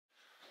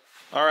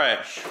All right.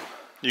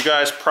 You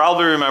guys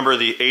probably remember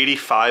the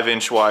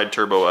 85-inch wide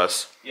Turbo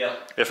S.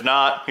 Yep. If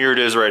not, here it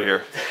is right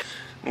here.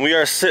 We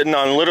are sitting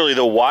on literally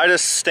the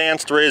widest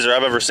stanced RZR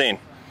I've ever seen.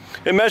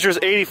 It measures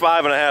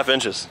 85.5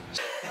 inches.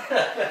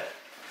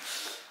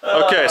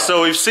 Okay,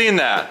 so we've seen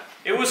that.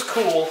 It was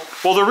cool.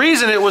 Well, the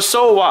reason it was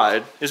so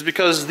wide is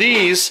because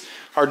these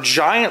are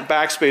giant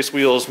backspace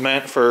wheels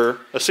meant for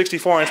a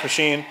 64-inch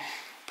machine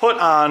put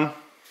on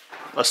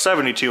a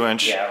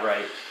 72-inch. Yeah,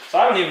 right. So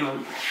I don't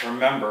even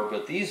remember,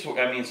 but these,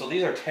 I mean, so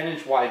these are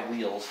 10-inch wide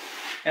wheels.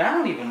 And I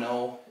don't even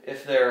know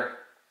if they're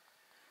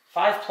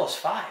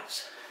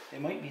 5+5s. They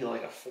might be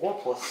like a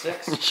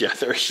 4+6. Yeah,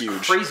 they're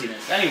huge.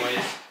 Craziness. Anyways.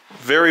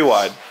 Very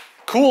wide.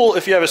 Cool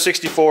if you have a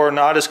 64,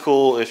 not as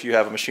cool if you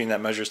have a machine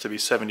that measures to be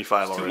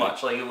 75 already. Too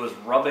much. Like, it was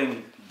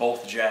rubbing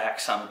both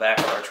jacks on the back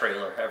of our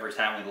trailer every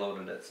time we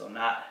loaded it, so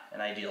not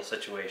an ideal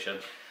situation.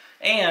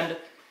 And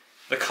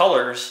the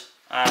colors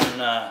on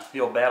the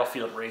old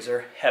Battlefield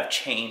RZR have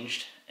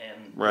changed,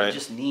 and it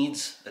just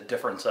needs a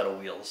different set of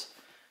wheels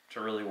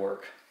to really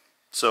work.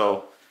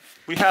 So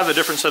we have a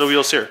different set of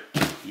wheels here.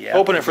 Yeah.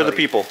 Open it for the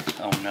people.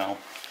 Oh no.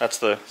 That's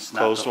the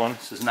closed one.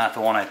 This is not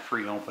the one I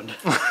pre-opened.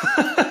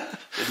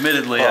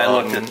 Admittedly, I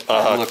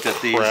looked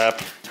at these.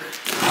 Crap.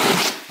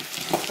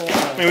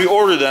 I mean, we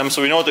ordered them,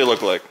 so we know what they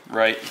look like.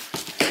 Right.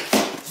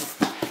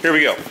 Here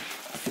we go.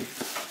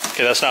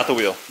 Okay, that's not the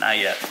wheel. Not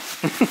yet.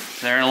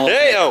 They're in a little.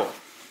 Hey-o!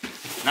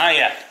 Not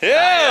yet.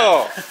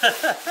 Hey-o!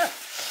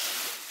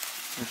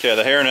 Okay,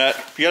 the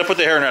hairnet. You gotta put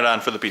the hairnet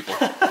on for the people.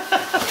 All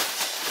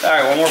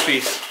right, one more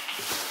piece.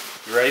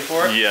 You ready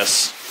for it?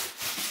 Yes.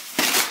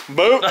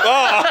 Boom!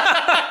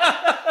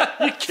 Oh.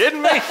 You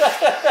kidding me?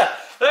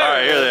 All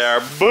right, here they are.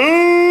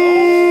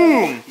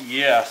 Boom! Oh,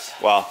 yes.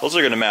 Wow, those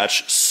are gonna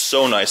match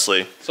so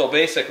nicely. So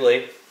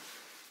basically,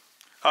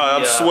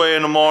 I'm sway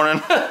in the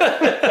morning.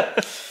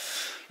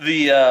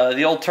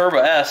 the old Turbo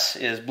S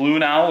is blue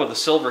now with a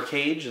silver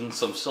cage and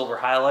some silver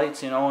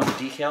highlights, you know, and the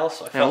decals.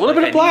 So I felt a little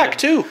bit of black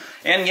too.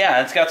 And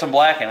yeah, it's got some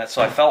black in it,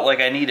 so I felt like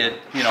I needed,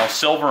 you know,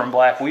 silver and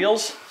black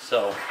wheels.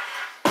 So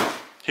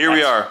here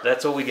we are.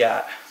 That's what we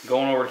got.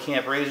 Going over to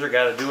Camp RZR,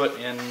 got to do it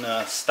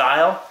in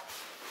style.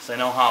 So I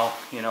know how,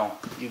 you know,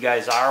 you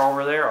guys are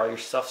over there. All your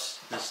stuff's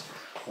just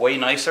way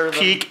nicer than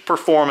peak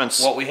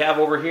performance. What we have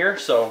over here.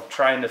 So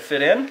trying to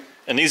fit in.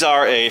 And these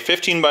are a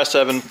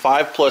 15x7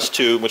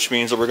 5+2, which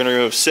means that we're going to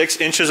remove 6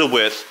 inches of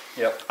width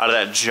out of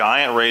that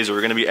giant RZR.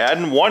 We're going to be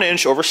adding 1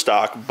 inch over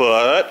stock,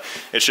 but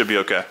it should be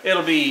okay.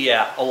 It'll be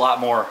a lot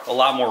more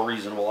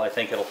reasonable. I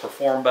think it'll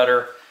perform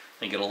better. I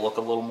think it'll look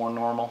a little more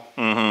normal.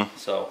 Mm-hmm.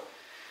 So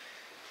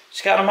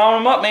just got to mount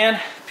them up,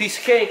 man. Piece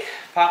of cake.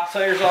 Pop the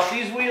tires off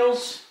these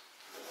wheels.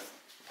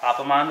 Pop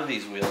them onto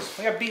these wheels.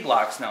 We got bead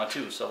locks now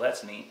too, so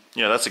that's neat.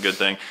 Yeah, that's a good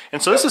thing. And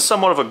so this is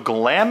somewhat of a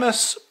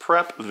Glamis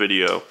prep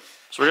video.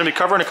 So we're going to be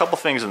covering a couple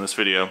things in this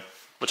video,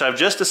 which I've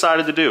just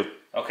decided to do.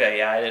 Okay,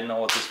 yeah, I didn't know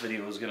what this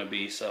video was going to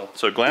be, so.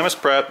 So Glamis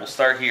prep. We'll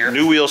start here.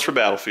 New wheels for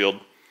Battlefield.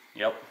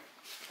 Yep.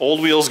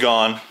 Old wheels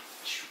gone.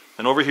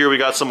 And over here we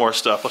got some more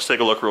stuff. Let's take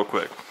a look real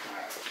quick.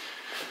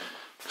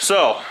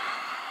 So,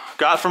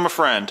 got from a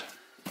friend.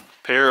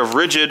 Pair of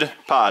rigid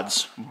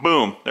pods.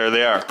 Boom. There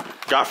they are.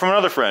 Got from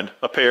another friend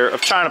a pair of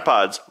China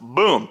pods.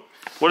 Boom.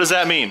 What does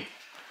that mean?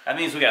 That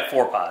means we got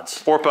 4 pods.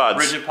 4 pods.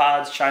 Rigid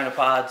pods, China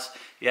pods.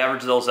 You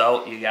average those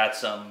out, you got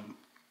some.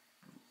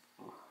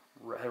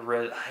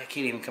 I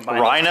can't even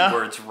combine those 2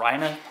 words.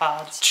 Rhina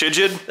pods.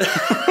 Chigid.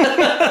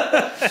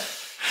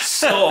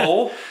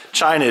 So.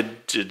 China.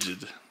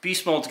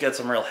 Beast Mode's got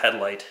some real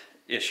headlight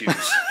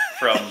issues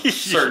from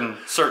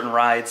certain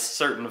rides,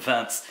 certain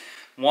events.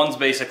 One's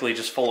basically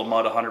just full of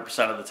mud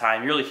 100% of the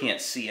time. You really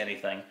can't see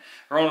anything.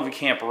 We're going to the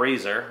Camp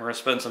RZR. We're going to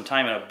spend some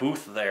time in a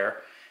booth there.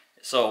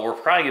 So we're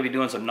probably going to be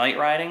doing some night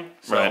riding.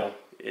 So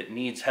it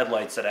needs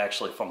headlights that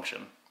actually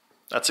function.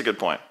 That's a good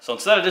point. So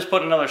instead of just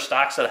putting another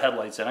stock set of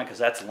headlights in it, because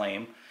that's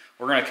lame,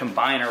 we're going to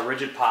combine our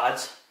rigid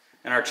pods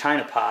and our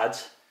China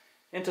pods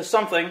into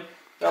something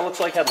that looks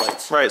like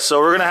headlights. Right,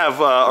 so we're going to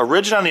have a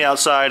rigid on the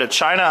outside, a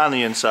China on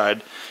the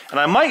inside. And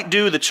I might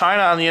do the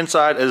China on the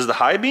inside as the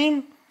high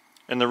beam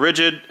and the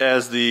rigid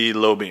as the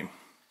low beam,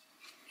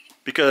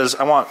 because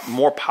I want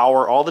more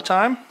power all the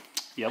time.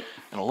 Yep.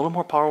 And a little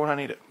more power when I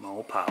need it.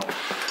 More power.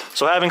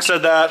 So having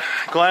said that,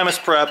 Glamis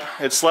prep,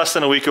 it's less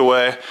than a week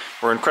away.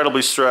 We're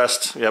incredibly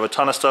stressed. We have a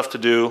ton of stuff to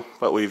do,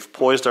 but we've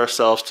poised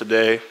ourselves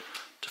today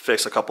to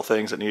fix a couple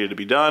things that needed to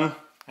be done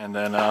and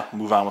then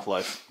move on with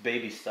life.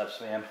 Baby steps,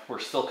 man. We're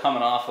still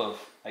coming off of,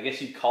 I guess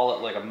you'd call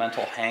it like a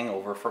mental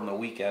hangover from the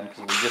weekend,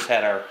 because we just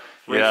had our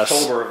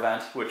October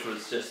event, which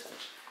was just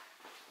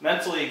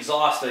mentally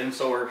exhausting,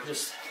 so we're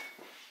just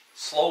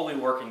slowly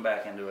working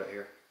back into it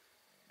here.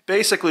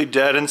 Basically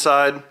dead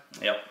inside.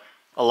 Yep.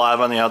 Alive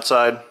on the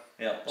outside.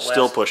 Yep.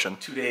 Still pushing.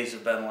 2 days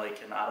have been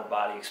like an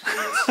out-of-body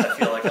experience. I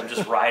feel like I'm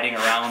just riding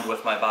around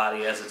with my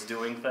body as it's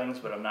doing things,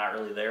 but I'm not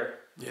really there.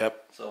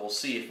 Yep. So we'll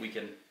see if we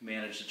can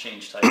manage to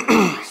change type.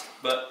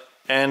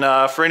 And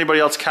for anybody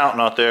else counting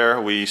out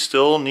there, we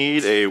still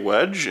need a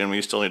wedge and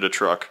we still need a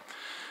truck.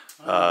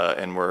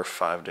 and we're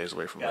 5 days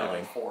away from leaving.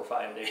 Like 4 or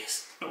 5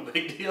 days. No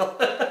big deal.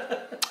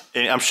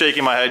 And I'm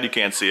shaking my head. You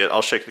can't see it.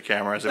 I'll shake the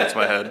camera as if it's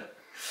my head.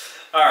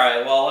 All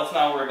right, well, let's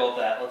not worry about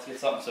that. Let's get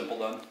something simple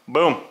done.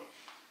 Boom.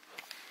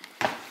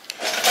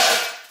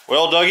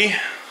 Well, Dougie,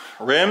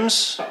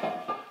 rims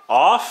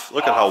off.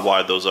 Look at how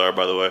wide those are,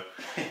 by the way.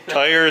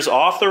 Tires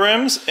off the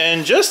rims.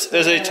 And just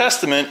as a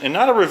testament, and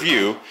not a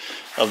review,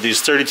 of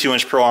these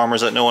 32-inch Pro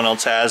Armors that no one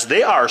else has,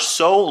 they are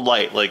so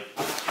light. Like,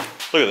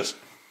 look at this.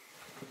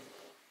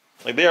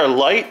 Like, they are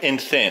light and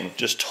thin.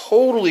 Just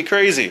totally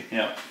crazy.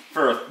 Yeah.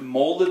 For a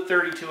molded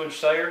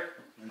 32-inch tire,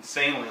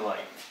 insanely light.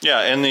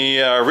 Yeah, and the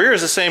rear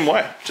is the same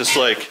way. Just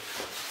like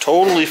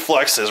totally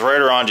flexes right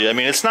around you. I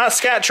mean, it's not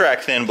Scat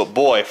Track thin, but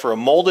boy, for a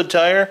molded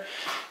tire,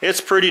 it's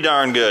pretty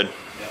darn good.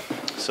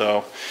 Yep.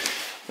 So,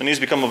 when these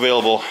become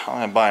available,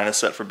 I'm buying a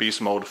set for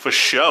Beast Mode for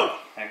show.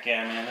 Heck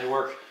yeah, man, they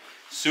work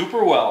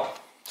super well.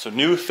 So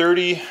new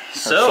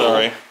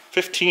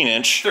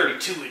 15-inch.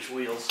 32-inch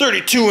wheels.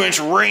 32-inch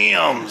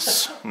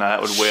rims. Nah,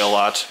 that would weigh a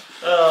lot.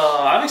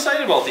 I'm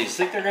excited about these. I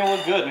think they're gonna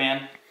look good,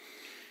 man.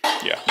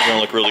 Yeah, they're gonna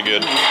look really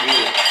good.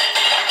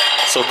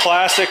 So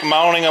classic,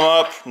 mounting them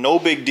up, no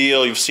big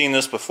deal. You've seen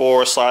this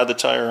before. Slide the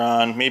tire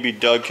on. Maybe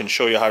Doug can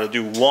show you how to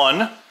do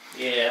one.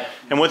 Yeah.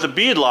 And with a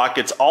bead lock,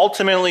 it's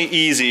ultimately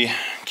easy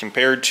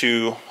compared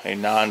to a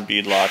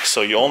non-bead lock.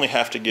 So you only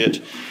have to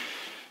get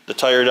the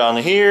tire down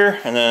here,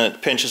 and then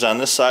it pinches on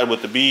this side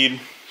with the bead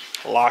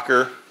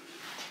locker.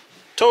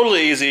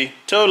 Totally easy,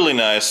 totally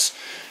nice.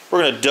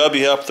 We're gonna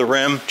W up the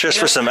rim just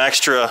for some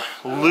extra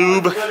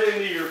lube. Put it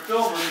into your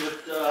filmer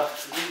with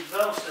these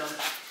valve stems.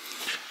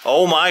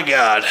 Oh my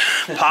God,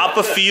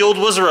 Papa Field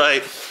was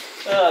right.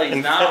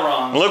 He's not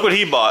wrong. Look what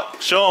he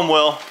bought. Show him,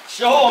 Will.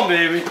 Show him,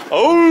 baby.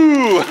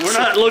 Oh! We're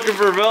not looking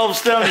for valve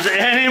stems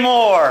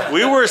anymore.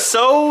 We were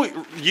so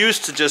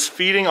used to just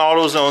feeding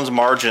AutoZone's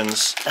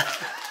margins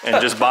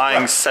and just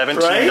buying $17.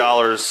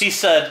 Right? He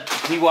said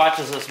he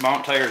watches us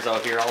mount tires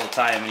out here all the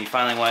time, and he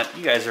finally went,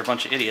 "You guys are a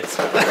bunch of idiots.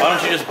 Why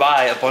don't you just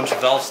buy a bunch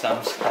of valve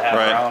stems to have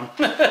around?"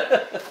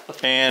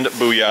 And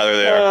booyah, there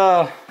they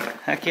are.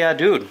 Heck yeah,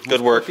 dude.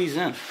 Good work. Put these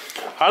in.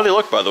 How do they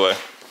look, by the way?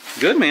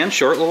 Good, man.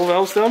 Short little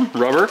valve stem,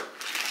 rubber,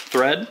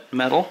 thread,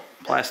 metal,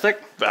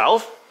 plastic.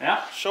 Valve?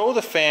 Yeah. Show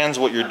the fans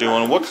what you're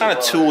doing. What kind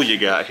of tool you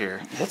got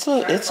here? It's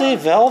a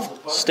valve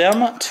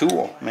stem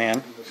tool,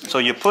 man. So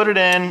you put it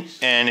in,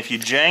 and if you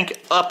jank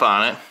up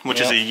on it,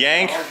 which is a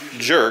yank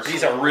jerk.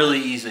 These are really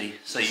easy,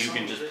 so you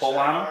can just pull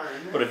on them.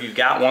 But if you've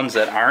got ones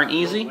that aren't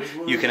easy,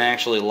 you can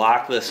actually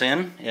lock this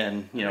in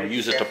and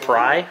use it to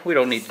pry. We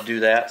don't need to do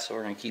that, so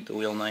we're gonna keep the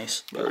wheel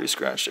nice. I already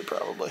scratched it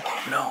probably.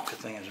 No, good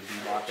thing there's a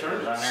V-lock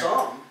on there.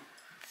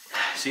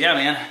 So yeah,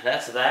 man,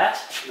 that's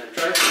that.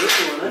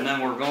 And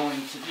then we're going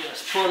to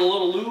just put a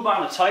little lube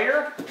on the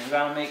tire. We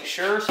gotta make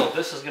sure. So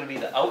this is gonna be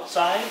the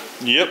outside.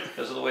 Yep.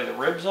 Because of the way the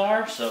ribs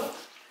are. So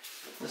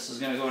this is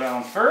gonna go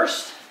down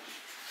first.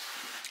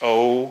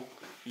 Oh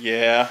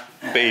yeah,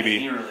 baby.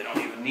 You really don't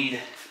even need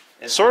it.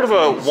 It's sort of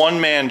a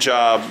one-man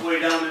job. Way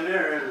down in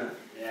there, isn't it?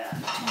 Yeah.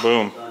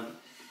 Boom.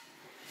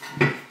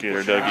 Get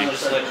her, Dougie.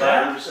 Just like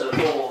that.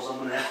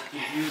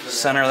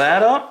 Center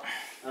that up.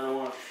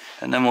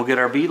 And then we'll get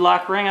our bead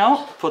lock ring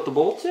out, put the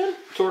bolts in,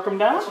 torque them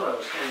down. That's what I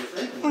was kind of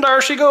thinking. And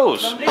there she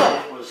goes.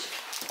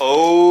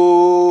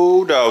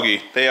 Oh,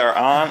 doggy. They are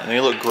on and they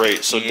look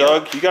great. So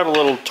Doug, you got a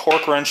little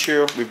torque wrench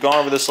here. We've gone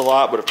over this a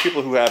lot, but if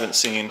people who haven't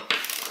seen,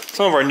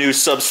 some of our new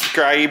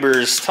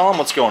subscribers, tell them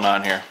what's going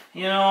on here.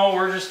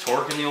 We're just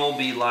torquing the old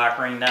bead lock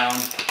ring down.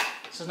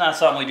 This is not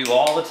something we do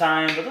all the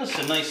time, but this is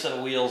a nice set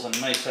of wheels and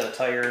a nice set of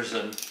tires,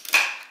 and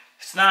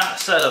it's not a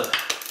set of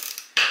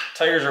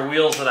tires or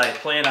wheels that I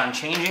plan on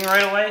changing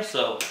right away,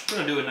 so we're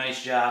gonna do a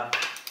nice job,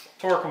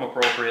 torque them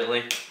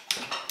appropriately.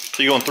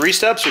 So you going 3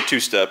 steps or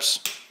 2 steps?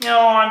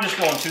 I'm just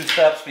going 2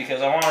 steps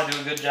because I want to do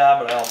a good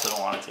job, but I also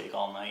don't want to take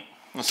all night.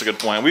 That's a good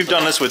point. We've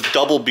done this with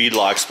double bead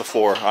locks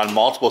before on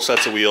multiple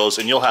sets of wheels,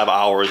 and you'll have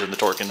hours in the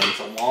torquing them. It's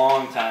a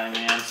long time,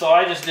 man. So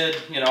I just did,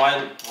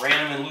 I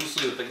ran them in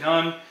loosely with the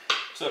gun,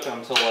 took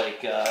them to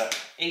like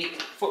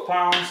 8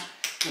 foot-pounds,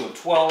 doing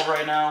 12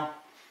 right now.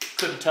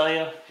 Couldn't tell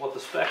you what the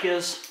spec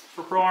is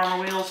for Pro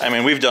Armor wheels. I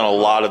mean, we've done a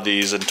lot of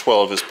these, and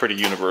 12 is pretty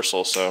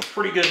universal, so.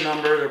 Pretty good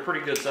number. They're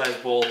pretty good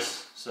sized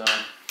bolts, so.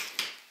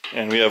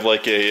 And we have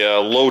like a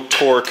low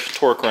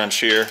torque wrench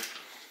here.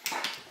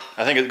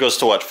 I think it goes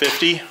to what,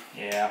 50?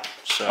 Yeah.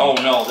 So. Oh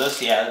no,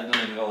 this, it doesn't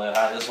even go that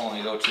high. This will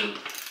only go to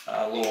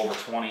a little over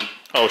 20.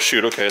 Oh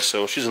shoot, okay,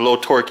 so she's a low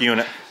torque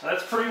unit. So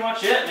that's pretty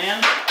much it,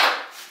 man.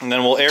 And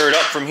then we'll air it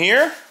up from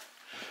here.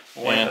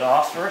 We'll wipe it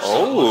off first.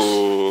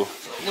 Oh.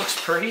 So it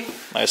looks pretty.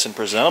 Nice and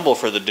presentable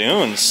for the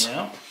dunes.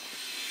 Yeah.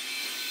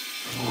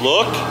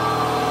 Look.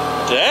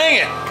 Dang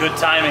it. Good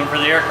timing for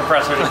the air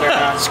compressor to turn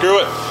on. Screw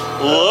it.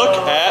 Look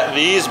at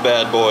these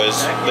bad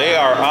boys. They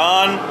are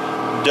on.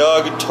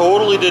 Doug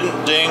totally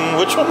didn't ding.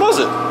 Which one was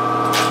it?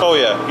 Oh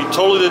yeah, he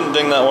totally didn't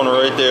ding that one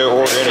right there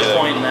or anything.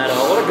 Pointing that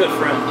out. What a good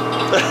friend.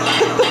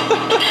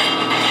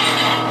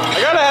 I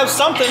gotta have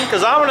something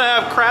because I'm gonna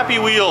have crappy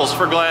wheels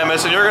for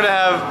Glamis, and you're gonna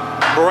have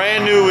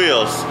brand new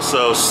wheels,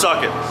 so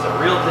suck it. It's a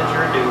real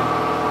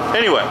didgeridoo.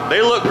 Anyway,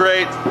 they look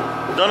great,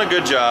 done a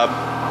good job.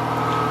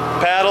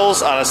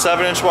 Paddles on a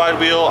 7-inch wide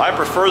wheel, I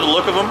prefer the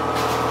look of them.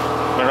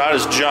 They're not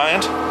as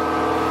giant.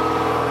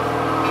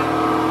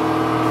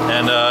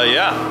 And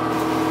yeah,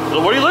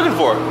 what are you looking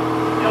for?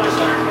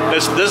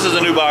 This is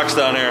a new box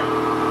down here.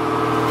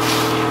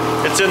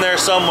 It's in there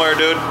somewhere,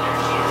 dude.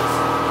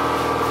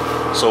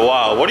 So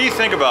wow, what do you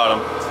think about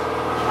them?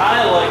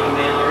 I like them,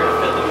 man. They're gonna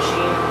fit the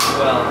machine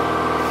well.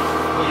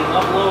 Clean them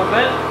up a little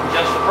bit,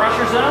 adjust the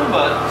pressures in them,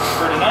 but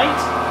for tonight,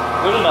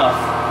 good enough.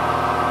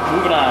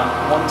 Moving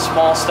on. One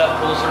small step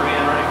closer to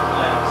being ready for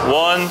Glamis.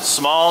 One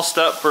small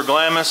step for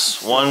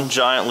Glamis, one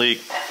giant leap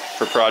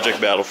for Project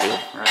Battlefield.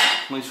 Right.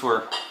 At least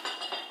we're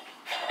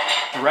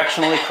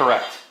directionally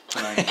correct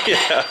tonight.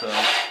 Yeah. So.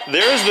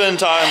 There's been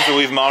times that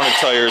we've mounted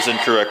tires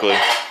incorrectly.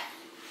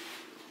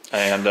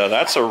 And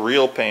that's a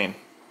real pain.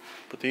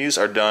 But these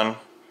are done.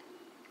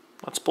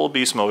 Let's pull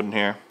beast mode in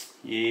here.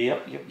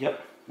 Yep.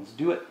 Let's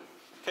do it.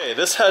 Okay,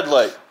 this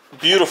headlight,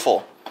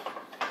 beautiful.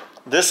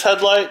 This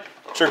headlight,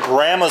 it's your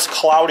grandma's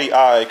cloudy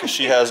eye because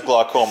she has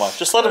glaucoma.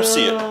 Just let him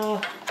see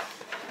it.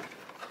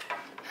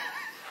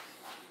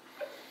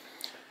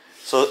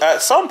 So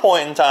at some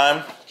point in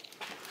time,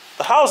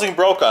 the housing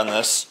broke on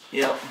this.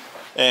 Yep.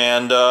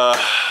 And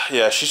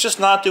yeah, she's just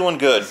not doing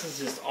good. This is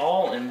just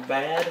all in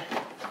bad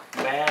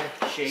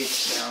shape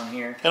down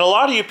here. And a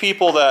lot of you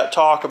people that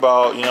talk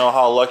about, you know,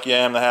 how lucky I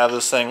am to have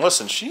this thing,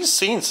 listen, she's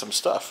seen some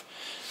stuff.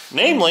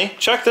 Namely,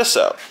 check this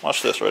out.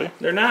 Watch this, ready?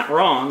 They're not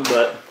wrong,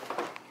 but...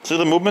 See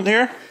the movement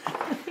here?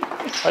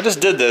 I just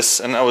did this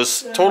and I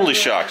was totally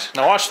shocked.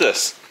 Now watch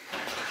this.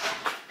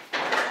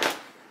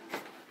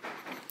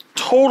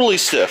 Totally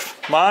stiff.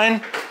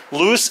 Mine,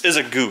 loose as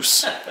a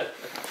goose.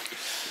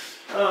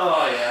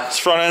 Oh, yeah. This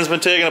front end's been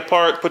taken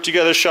apart, put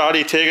together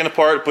shoddy, taken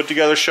apart, put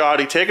together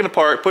shoddy, taken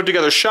apart, put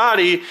together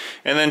shoddy,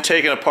 and then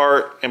taken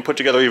apart and put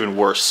together even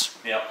worse.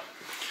 Yep.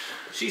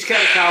 She's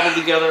kind of cobbled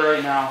together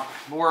right now.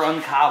 We're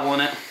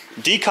uncobbling it.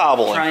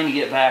 Decobbling. Trying to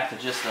get back to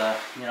just a,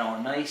 you know,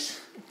 a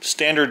nice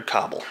standard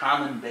cobble.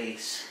 Common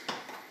base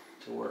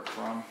to work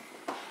from.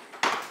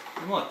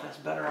 And look, that's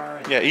better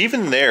already. Yeah,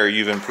 even there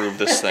you've improved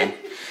this thing.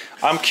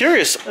 I'm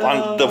curious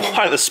on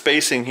why the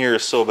spacing here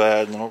is so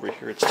bad, and then over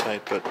here it's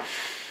tight, but...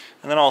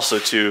 And then also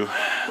too,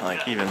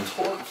 like even,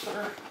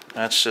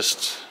 that's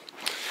just...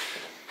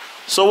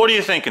 So what are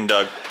you thinking,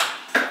 Doug?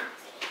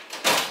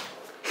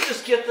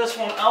 Just get this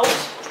one out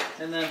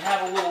and then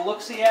have a little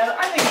look-see at it.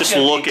 I think just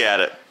look at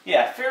it.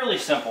 Yeah, fairly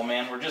simple,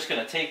 man. We're just going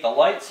to take the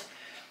lights,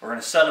 we're going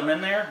to set them in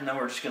there, and then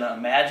we're just going to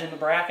imagine the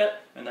bracket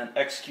and then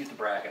execute the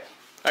bracket.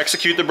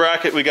 Execute the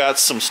bracket. We got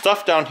some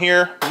stuff down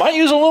here. Might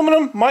use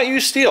aluminum, might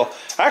use steel.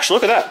 Actually,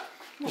 look at that.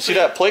 You see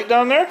that plate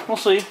down there? We'll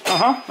see.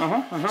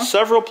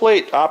 Several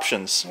plate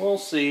options. We'll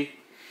see.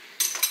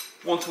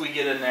 Once we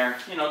get in there,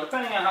 you know,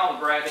 depending on how the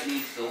bracket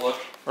needs to look.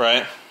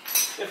 Right.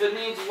 If it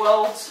needs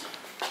welds,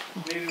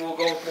 maybe we'll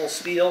go full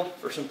steel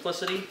for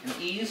simplicity and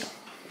ease.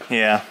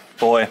 Yeah,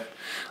 boy.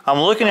 I'm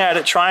looking at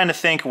it trying to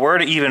think where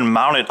to even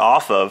mount it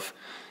off of.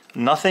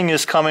 Nothing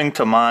is coming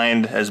to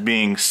mind as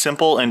being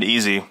simple and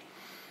easy.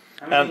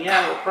 I mean,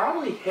 yeah, we'll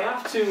probably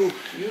have to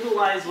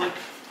utilize like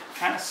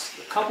kind of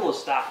a couple of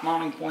stock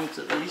mounting points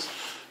at least.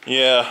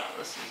 Yeah.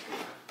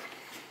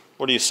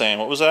 What are you saying?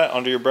 What was that?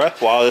 Under your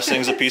breath? Wow, this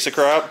thing's a piece of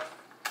crap.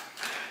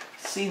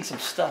 Seen some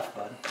stuff,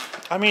 bud.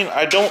 I mean,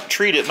 I don't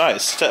treat it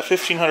nice. It's at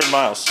 1,500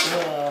 miles.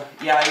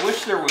 Yeah, I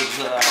wish there was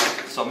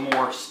some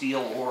more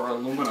steel or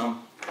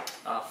aluminum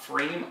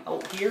frame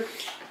out here.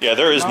 Yeah,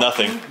 there is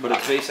nothing. But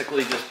it's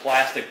basically just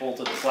plastic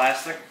bolted to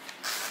plastic.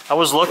 I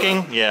was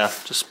looking, yeah,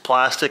 just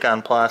plastic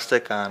on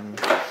plastic on...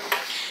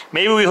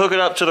 Maybe we hook it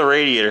up to the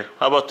radiator.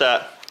 How about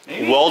that?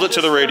 Maybe weld it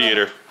to the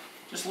radiator.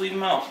 Just leave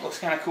them out. Looks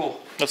kind of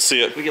cool. Let's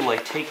see it. We could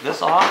like take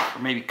this off or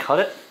maybe cut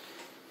it.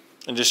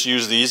 And just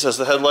use these as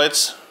the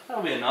headlights?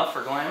 That'll be enough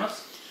for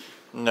Glamis.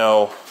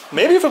 No.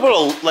 Maybe if we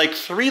put like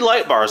 3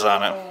 light bars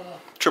on it.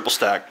 Triple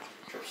stack.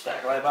 Triple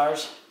stack light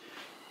bars.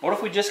 What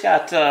if we just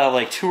got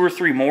like 2 or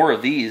 3 more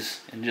of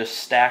these and just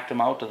stacked them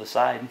out to the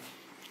side?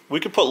 We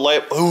could put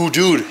light... Oh,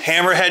 dude.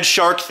 Hammerhead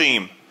shark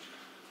theme.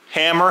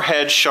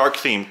 Hammerhead shark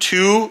theme.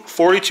 2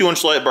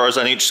 42-inch light bars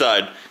on each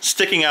side,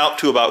 sticking out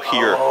to about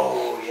here.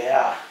 Oh,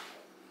 yeah.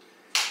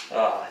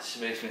 Oh, it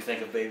just makes me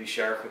think of Baby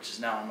Shark, which is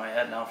now in my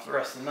head now for the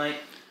rest of the night.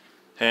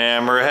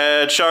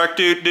 Hammerhead shark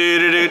doo doo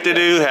doo doo doo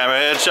doo.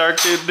 Hammerhead shark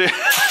doo doo.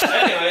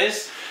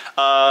 Anyways,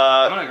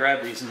 I'm gonna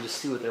grab these and just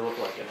see what they look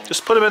like.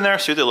 Just put them in there,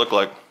 see what they look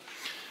like. I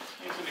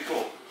think this would be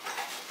cool.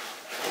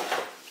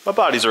 My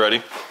body's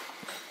ready.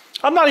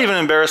 I'm not even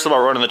embarrassed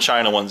about running the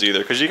China ones either,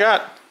 because you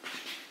got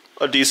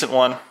a decent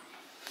one.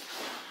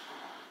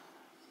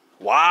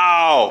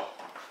 Wow.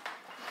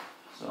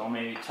 So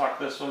maybe tuck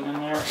this one in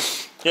there.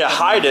 Yeah,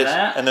 hide it,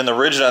 and then the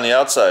rigid on the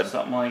outside.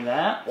 Something like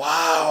that.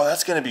 Wow,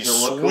 that's gonna be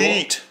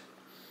sweet. Cool?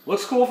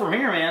 Looks cool from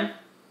here, man.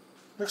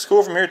 Looks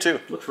cool from here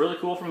too. Looks really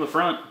cool from the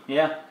front.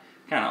 Yeah,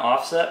 kind of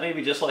offset,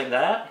 maybe just like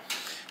that.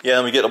 Yeah,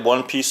 and we get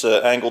one piece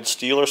of angled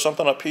steel or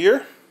something up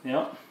here.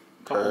 Yep.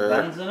 A couple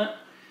bends in it.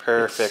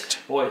 Perfect.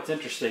 Boy, it's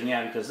interesting,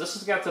 yeah, because this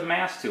has got some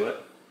mass to it,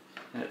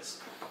 and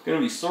it's going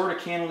to be sort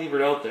of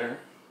cantilevered out there.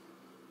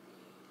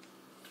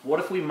 What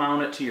if we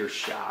mount it to your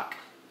shock?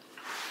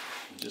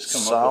 Just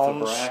come up with a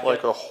bracket. Sounds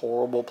like a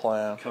horrible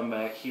plan. Come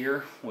back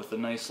here with a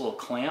nice little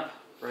clamp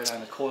right on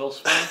the coil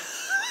spring.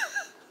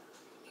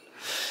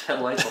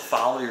 Headlights will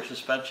follow your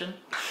suspension.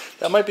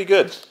 That might be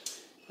good.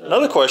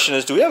 Another question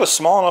is, do we have a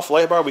small enough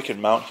light bar we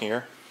can mount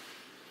here?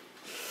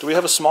 Do we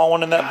have a small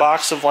one in that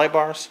box of light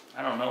bars?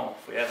 I don't know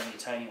if we have any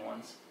tiny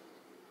ones.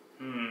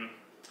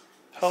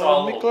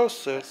 Hold me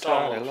closer, I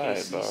saw a tiny little light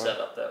KC bar.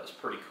 setup that was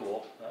pretty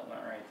cool. That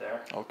went right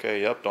there.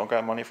 Okay, yep, don't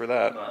got money for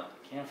that. But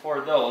can't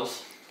afford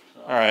those.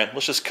 So. Alright,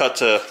 let's just cut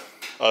to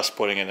us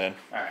putting it in.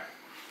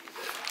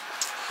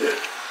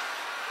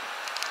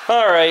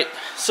 Alright,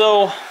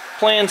 so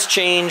plans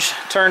change.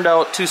 Turned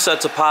out 2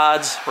 sets of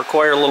pods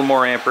require a little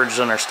more amperage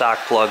than our stock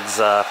plugs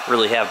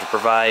really have to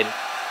provide.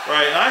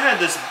 Right, and I had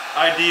this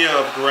idea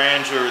of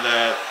grandeur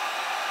that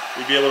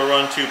we'd be able to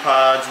run 2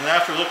 pods, and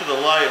after looking at the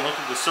light and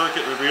looking at the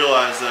circuit, we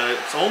realized that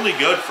it's only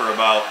good for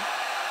about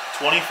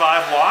 25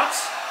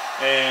 watts,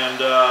 and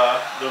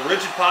the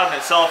rigid pod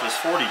in itself is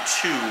 42.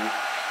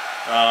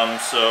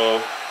 So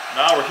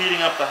now we're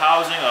heating up the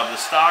housing of the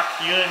stock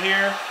unit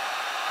here,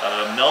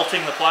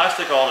 melting the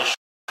plastic, all the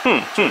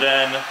to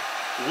then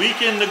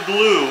weaken the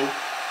glue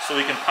so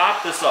we can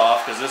pop this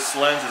off, because this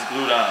lens is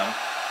glued on,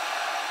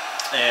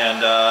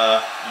 and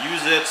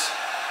use it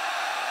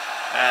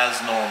as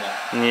normal.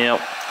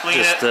 Yep. Clean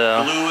it,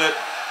 glue it.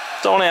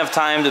 Don't have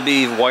time to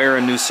be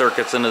wiring new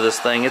circuits into this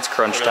thing. It's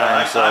crunch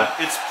time.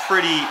 It's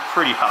pretty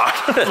hot.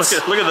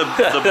 look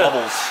at the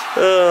bubbles.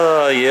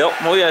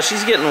 Yep. Well, yeah,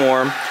 she's getting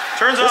warm.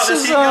 Turns out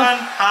this heat gun,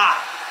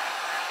 hot.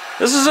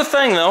 This is a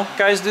thing, though.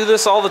 Guys do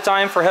this all the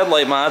time for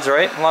headlight mods,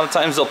 right? A lot of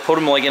times they'll put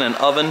them like in an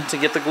oven to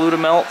get the glue to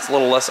melt. It's a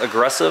little less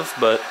aggressive,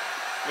 but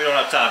we don't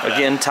have time for that.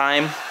 Again,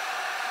 time,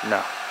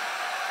 no.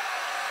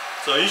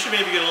 So you should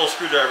maybe get a little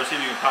screwdriver, see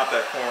if you can pop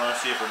that corner,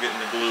 see if we're getting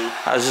the glue.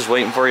 I was just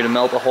waiting for you to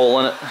melt a hole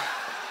in it.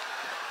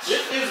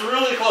 It is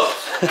really close,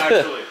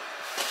 actually.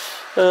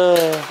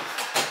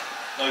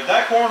 Like,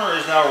 that corner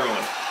is now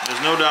ruined.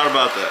 There's no doubt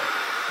about that.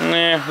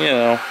 Nah, you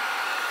know.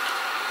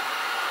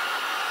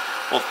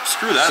 Well,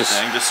 screw that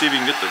thing. Just see if you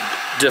can get the...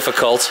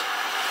 Difficult.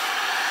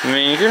 I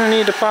mean, you're going to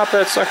need to pop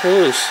that sucker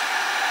loose.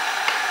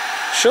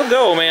 She'll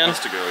go, man.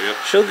 Wants to go, yep.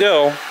 She'll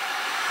go.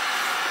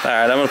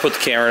 Alright, I'm going to put the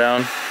camera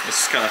down.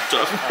 This is kind of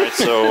tough. Alright,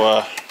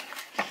 so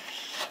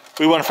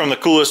we went from the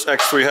coolest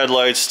X3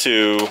 headlights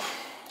to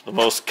the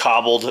most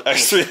cobbled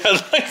X3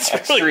 headlights.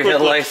 X3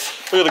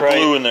 headlights. Look at the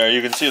glue in there.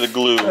 You can see the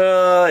glue.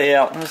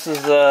 Yeah, this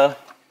is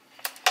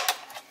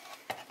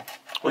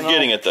we're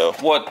getting it though.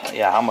 What?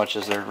 Yeah, how much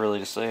is there really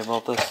to say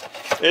about this?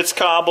 It's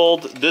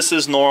cobbled. This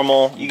is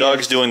normal.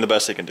 Doug's doing the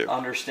best he can do.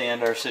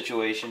 Understand our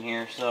situation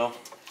here. So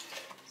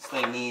this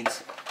thing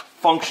needs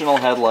functional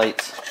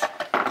headlights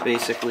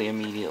basically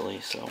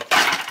immediately. So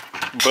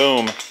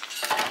boom.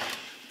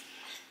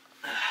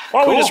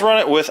 Why don't we just run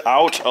it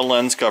without a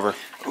lens cover?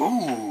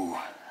 Ooh.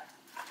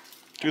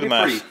 Do the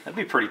math. That'd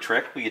be pretty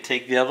trick. We could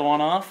take the other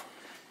one off.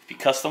 Be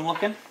custom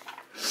looking.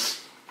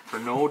 For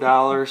no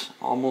dollars,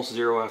 almost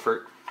zero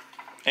effort.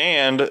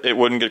 And it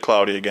wouldn't get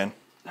cloudy again.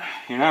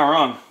 You're not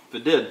wrong. If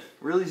it did,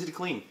 real easy to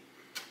clean.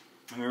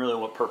 I mean, really,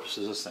 what purpose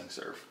does this thing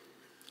serve?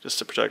 Just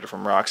to protect it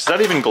from rocks. Is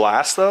that even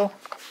glass, though?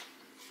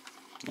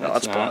 No,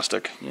 that's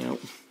plastic. Yep.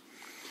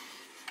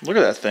 Look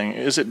at that thing.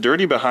 Is it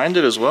dirty behind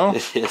it as well?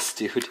 It is,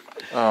 dude.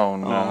 Oh,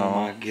 no. Oh,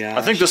 my gosh.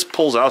 I think this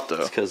pulls out, though.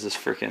 It's because this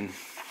freaking...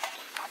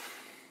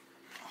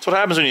 That's what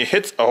happens when you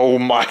hit... Oh,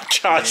 my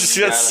God. Did you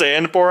see that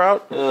sand pour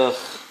out? Ugh.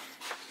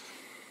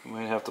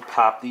 Might have to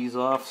pop these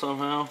off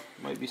somehow.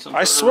 Might be some.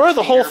 I swear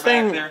the whole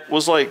thing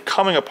was like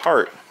coming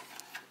apart.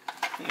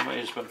 I think it might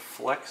have just been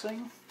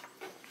flexing.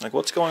 Like,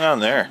 what's going on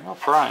there? I'll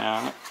pry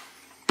on it.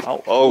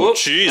 Oh,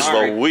 jeez,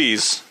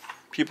 Louise.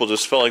 People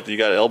just felt like you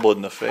got elbowed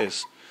in the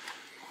face.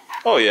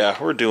 Oh yeah,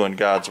 we're doing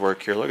God's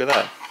work here. Look at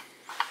that.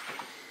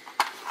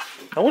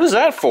 Now, what is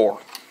that for?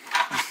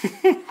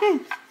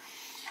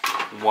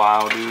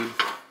 Wow, dude.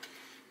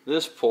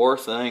 This poor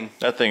thing.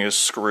 That thing is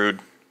screwed.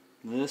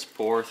 This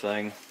poor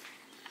thing.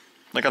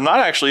 Like, I'm not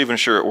actually even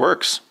sure it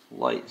works.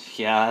 Light.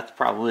 Yeah, that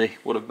probably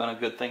would have been a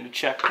good thing to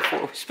check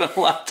before we spent a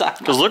lot of time.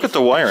 Because look at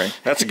the wiring.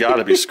 That's got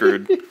to be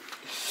screwed.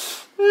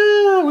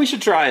 We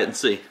should try it and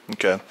see.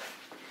 Okay.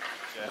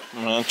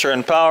 I'm going to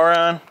turn power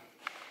on.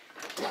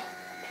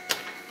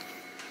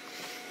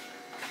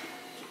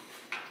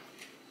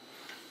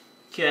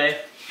 Okay.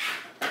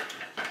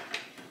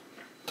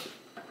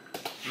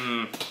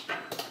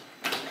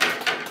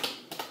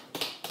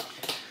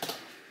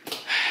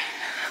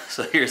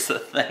 So here's the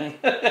thing.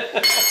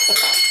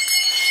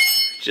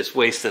 Just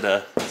wasted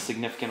a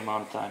significant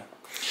amount of time.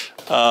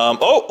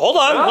 Oh, hold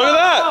on. Look at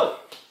that.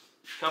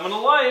 Coming to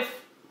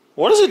life.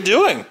 What is it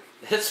doing?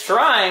 It's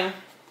trying.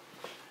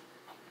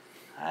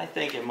 I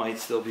think it might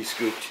still be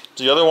scooped. Is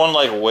the other one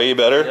like way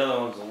better? The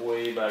other one's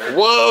way better.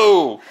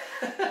 Whoa!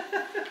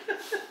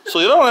 So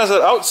the other one has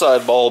that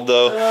outside bulb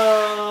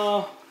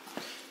though.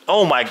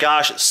 Oh my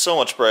gosh, it's so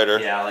much brighter.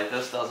 Yeah, like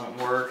this doesn't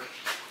work.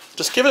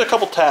 Just give it a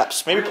couple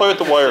taps. Maybe play with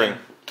the wiring.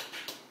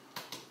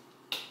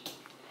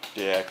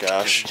 Yeah,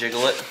 gosh. Just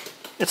jiggle it.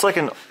 It's like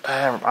an...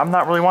 I'm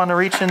not really wanting to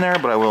reach in there,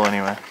 but I will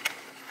anyway.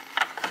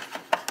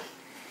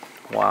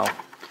 Wow.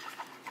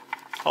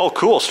 Oh,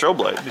 cool, strobe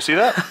light. You see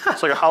that?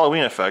 It's like a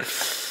Halloween effect.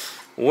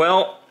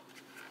 Well...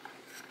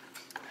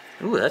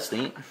 Ooh, that's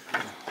neat.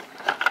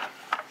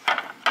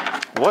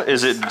 What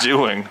is it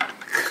doing?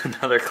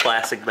 Another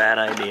classic bad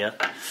idea.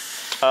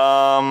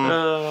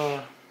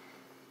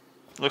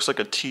 Looks like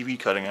a TV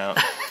cutting out.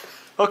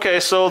 Okay,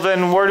 so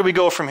then where do we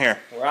go from here?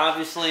 We're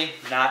obviously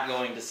not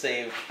going to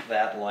save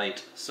that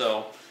light,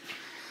 so...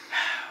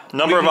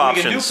 Number of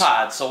options. We can do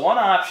pods. So one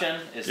option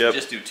is to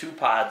just do 2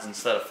 pods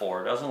instead of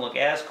 4. It doesn't look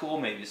as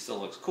cool. Maybe it still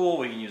looks cool.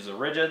 We can use the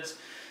rigids.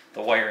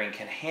 The wiring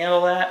can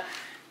handle that.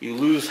 You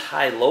lose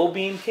high-low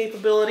beam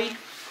capability,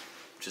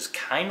 which is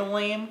kind of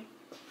lame.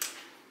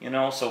 You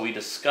know, so we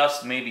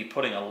discussed maybe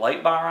putting a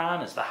light bar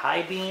on as the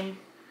high beam.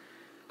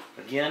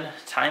 Again,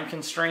 time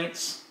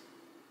constraints.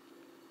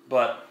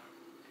 But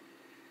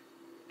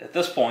at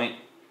this point,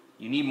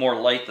 you need more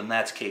light than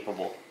that's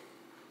capable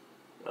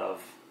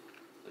of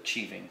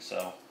achieving.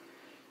 So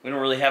we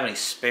don't really have any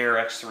spare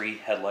X3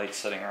 headlights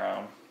sitting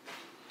around.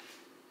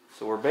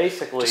 So we're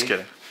basically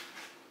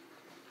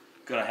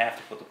gonna have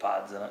to put the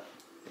pods in it.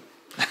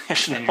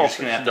 And you're just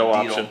gonna have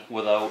to deal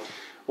without.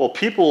 Well,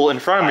 people in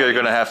front of me are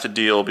gonna have to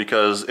deal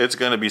because it's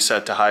gonna be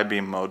set to high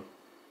beam mode.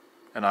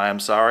 And I am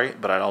sorry,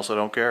 but I also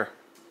don't care.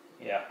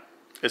 Yeah.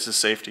 It's a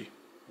safety.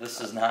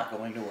 This is not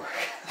going to work.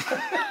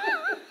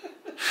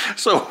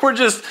 So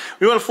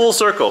we went full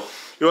circle.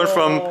 We went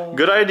from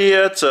good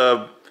idea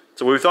to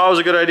what we thought was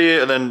a good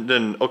idea, and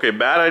then okay,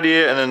 bad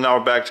idea, and then now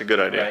we're back to good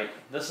idea. Right.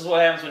 This is what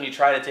happens when you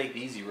try to take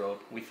the easy road.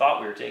 We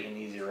thought we were taking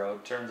the easy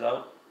road. Turns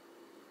out...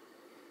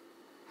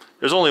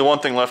 There's only one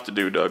thing left to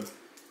do, Doug.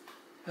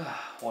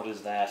 What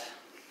is that?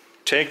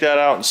 Take that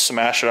out and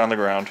smash it on the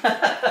ground.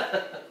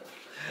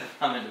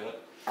 I'm into it.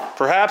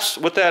 Perhaps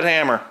with that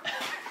hammer.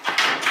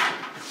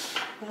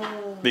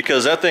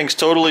 Because that thing's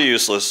totally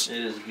useless. It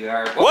is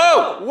garbage.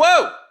 Whoa!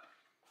 Whoa!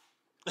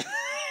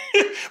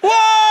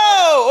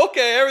 Whoa!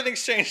 Okay,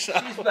 everything's changed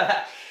now. He's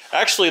back.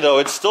 Actually, though,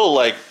 it's still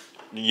like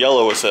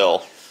yellow as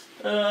hell.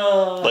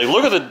 Like,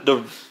 look at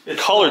the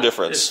color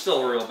difference. It's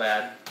still real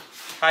bad.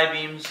 High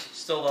beams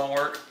still don't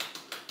work.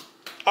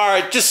 All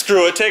right, just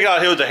screw it. Take it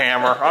out here with the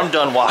hammer. I'm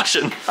done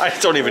watching. I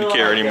don't even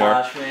care anymore.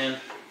 Gosh, man.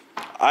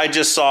 I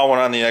just saw one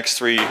on the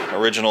X3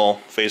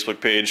 original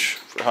Facebook page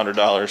for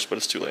 $100, but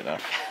it's too late now.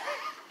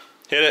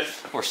 Hit it.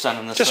 We're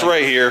sending this just thing.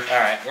 right here. All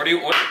right.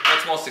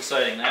 What's most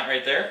exciting? That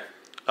right there?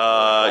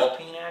 Ball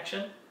peen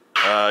action?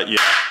 Yeah.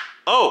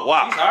 Oh,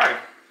 wow. He's hard.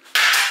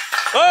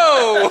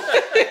 Oh!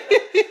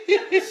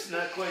 It's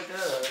not quite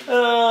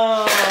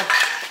that.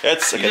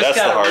 That's okay. That's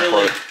the hard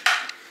part.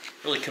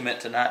 Really commit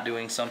to not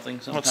doing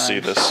something sometimes. Let's see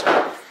this.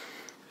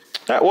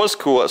 That was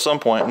cool at some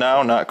point.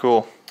 Now, not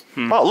cool.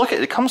 Wow, look,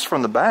 it comes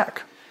from the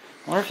back.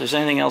 I wonder if there's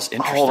anything else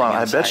interesting. Hold on,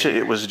 I bet you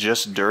it was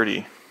just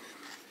dirty.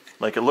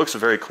 Like, it looks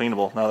very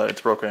cleanable now that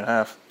it's broken in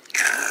half.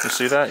 You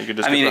see that? You could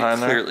just get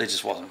behind there. It clearly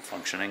just wasn't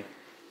functioning.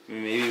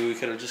 Maybe we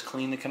could have just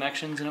cleaned the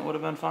connections and it would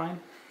have been fine.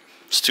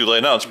 It's too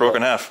late now. It's broken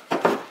in half.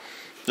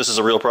 This is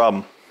a real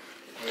problem.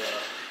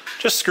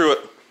 Just screw it.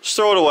 Just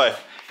throw it away.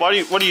 What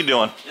are you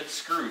doing? It's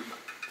screwed.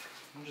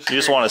 You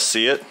just want to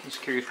see it? I'm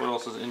just curious what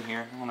else is in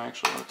here. I don't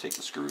actually want to take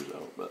the screws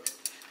out, but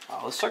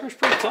wow, this sucker's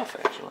pretty tough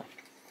actually.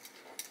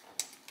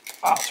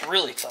 Wow, it's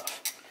really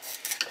tough.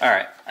 All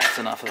right, that's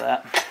enough of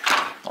that.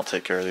 I'll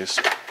take care of these.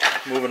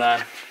 Moving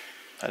on.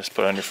 I just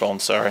put it on your phone,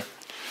 sorry.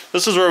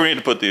 This is where we need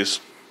to put these.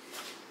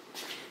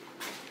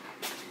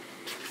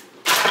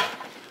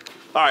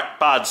 All right,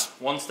 pods.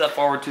 1 step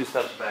forward, 2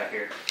 steps back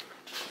here.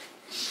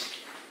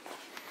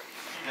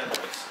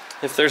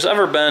 If there's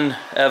ever been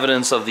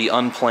evidence of the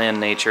unplanned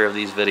nature of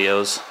these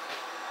videos,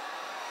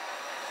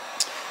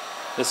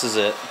 this is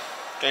it.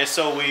 Okay,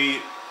 so we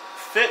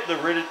fit the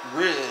pretty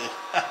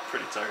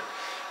tired.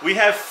 We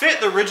have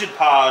fit the rigid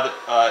pod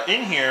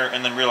in here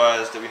and then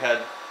realized that we had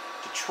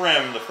to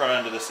trim the front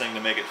end of this thing to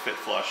make it fit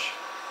flush.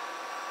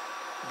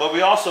 But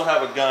we also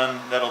have a gun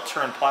that'll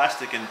turn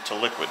plastic into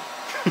liquid.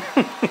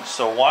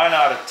 So why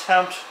not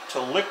attempt to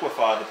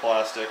liquefy the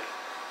plastic,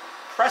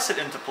 press it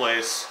into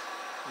place,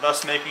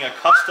 thus making a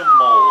custom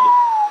mold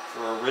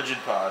for a rigid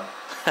pod.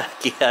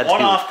 Yeah,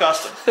 one-off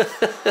custom.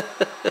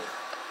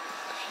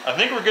 I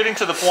think we're getting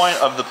to the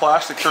point of the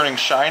plastic turning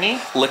shiny.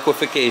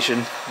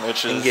 Liquefaction.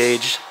 Which is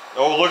engaged.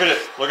 Oh, look at it!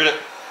 Look at it!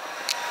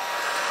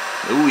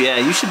 Ooh, yeah,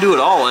 you should do it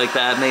all like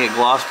that. Make it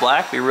gloss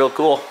black. Be real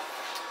cool.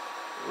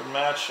 It would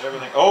match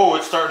everything. Oh,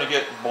 it's starting to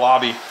get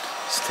blobby.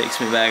 This takes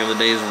me back to the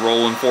days of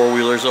rolling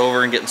 4-wheelers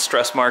over and getting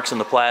stress marks in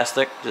the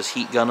plastic, just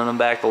heat gunning them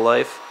back to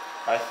life.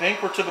 I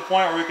think we're to the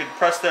point where we could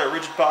press that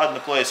rigid pod into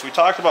place. We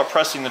talked about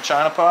pressing the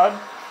China pod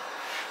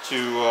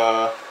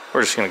to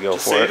we're just gonna go for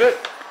save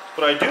it.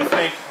 But I do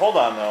think, hold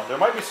on though, there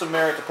might be some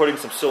merit to putting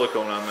some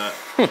silicone on that,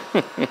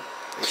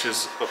 which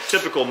is a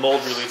typical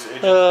mold release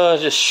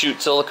agent. Just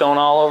shoot silicone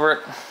all over it.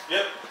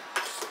 Yep.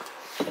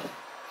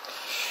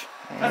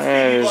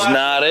 It's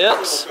not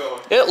it.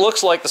 It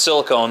looks like the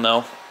silicone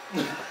though.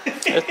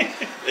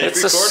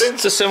 It's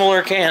a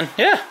similar can.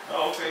 Yeah.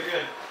 Oh, okay,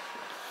 good.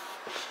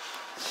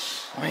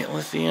 White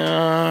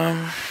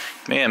lithium.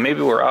 Man,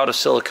 maybe we're out of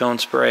silicone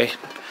spray.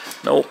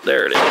 Nope,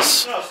 there it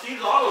is. No,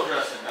 Steve's auto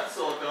dressing. That's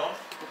silicone.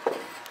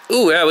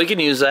 Ooh, yeah, we can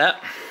use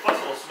that. Plus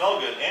it'll smell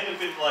good, and it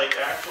can like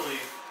actually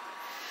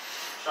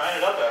shine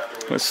it up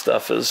afterwards. This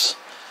stuff is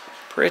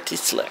pretty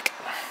slick.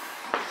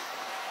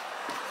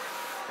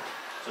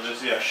 So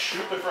just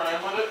shoot the front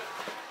end with it.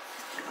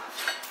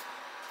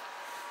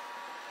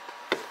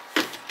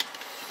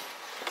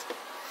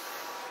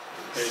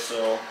 Okay,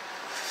 so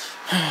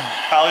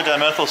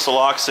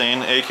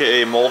polydimethylsiloxane,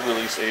 aka mold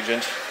release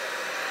agent.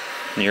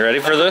 You ready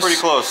for this? Pretty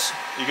close.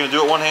 You gonna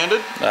do it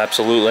one-handed?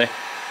 Absolutely.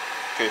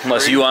 Okay,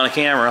 Unless you want a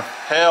camera.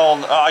 Hell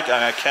no, I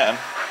can.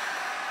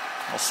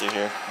 Let's see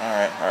here. All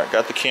right,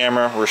 got the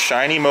camera. We're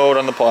shiny mode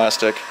on the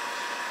plastic.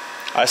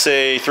 I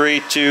say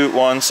 3, 2,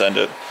 1, send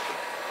it.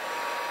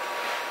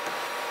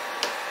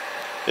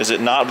 Is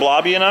it not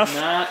blobby enough?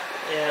 Not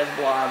as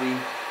blobby.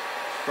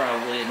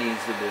 Probably it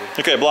needs to be.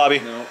 Okay, blobby.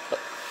 Nope.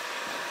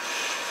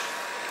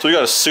 So we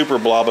got to super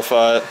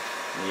blobify it.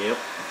 Yep.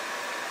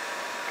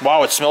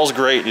 Wow, it smells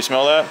great. You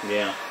smell that?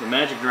 Yeah, the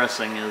magic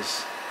dressing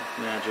is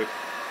magic.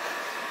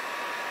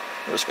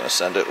 We're just gonna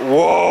send it.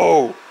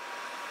 Whoa!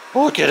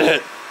 Look at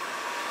it.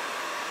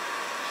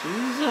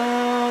 She's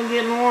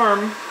getting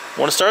warm.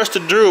 When it starts to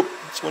droop,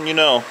 that's when you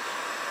know.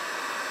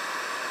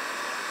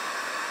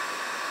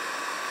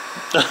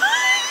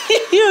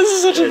 This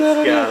is such a bad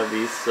idea. It's gotta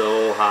be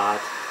so hot.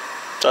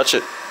 Touch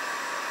it.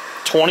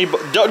 20.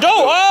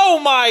 Oh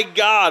my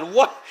God!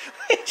 What?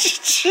 What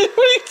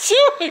are you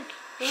doing?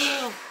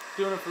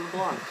 Doing it for the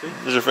block. See?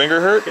 Does your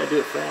finger hurt? Gotta do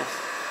it fast.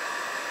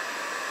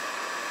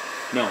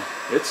 No,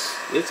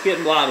 it's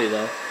getting blobby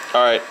though.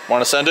 All right,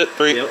 want to send it?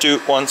 3, 2,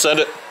 1, send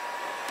it.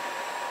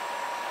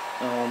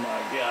 Oh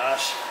my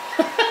gosh.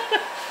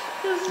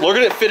 Look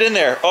at it fit in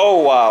there. Oh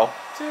wow.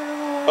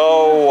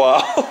 Oh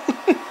wow.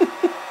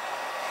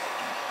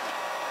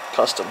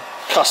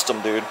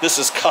 Custom, dude. This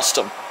is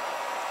custom.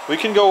 We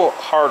can go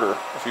harder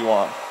if you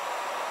want.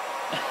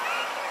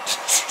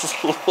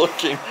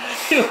 Looking.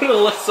 It would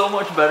look so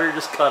much better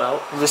just cut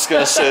out. I'm just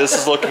gonna say this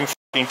is looking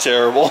fucking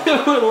terrible.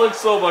 It would look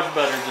so much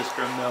better just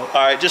trimmed out.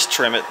 All right, just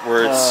trim it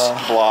where it's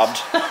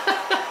blobbed.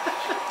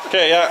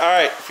 Okay, yeah. All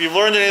right. If you've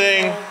learned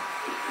anything,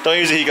 don't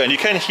use a heat gun. You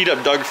can heat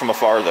up Doug from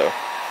afar though.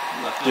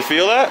 Do you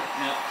feel that?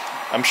 Yeah.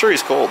 I'm sure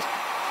he's cold.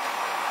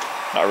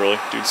 Not really.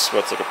 Dude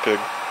sweats like a pig.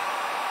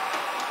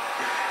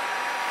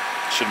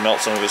 Should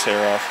melt some of his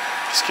hair off.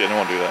 Just kidding. I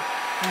won't do that.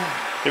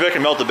 Maybe I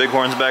can melt the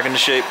bighorns back into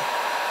shape.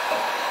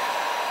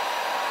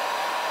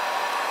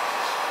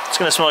 It's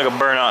gonna smell like a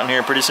burnout in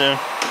here pretty soon.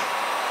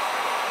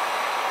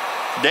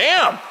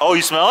 Damn! Oh,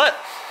 you smell it?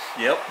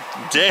 Yep.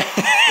 Damn.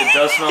 It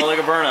does smell like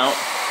a burnout.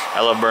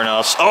 I love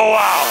burnouts. Oh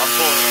wow! I'm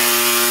pulling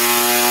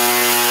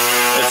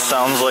it. It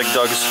sounds like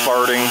Doug's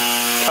farting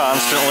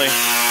constantly.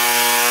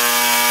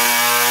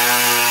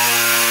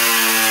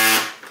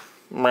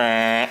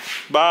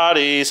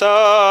 Body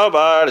so,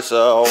 body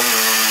so.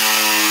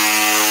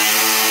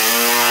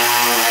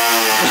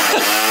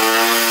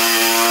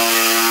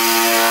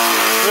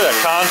 Look at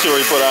that contour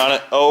you put on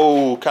it.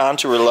 Oh,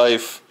 contour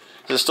life.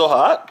 Is it still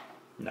hot?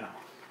 No.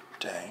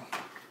 Dang.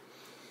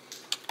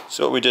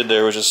 So what we did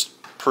there was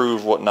just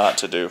prove what not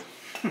to do.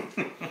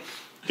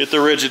 Get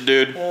the rigid,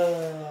 dude.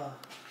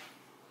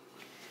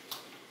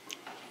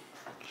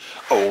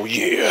 Oh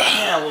yeah.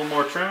 Yeah, a little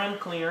more trimming,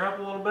 clean her up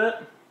a little bit.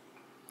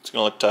 It's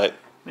gonna look tight.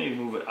 Maybe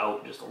move it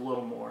out just a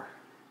little more.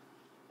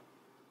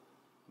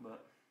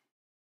 But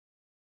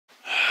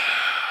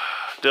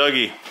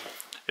Dougie,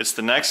 it's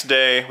the next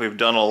day. We've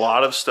done a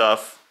lot of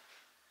stuff.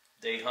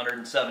 day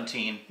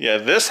 117. Yeah,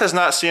 this has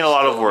not seen a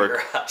lot of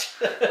work.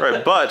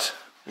 Right, but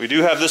we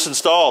do have this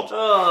installed.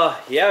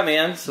 Yeah,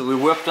 man. So we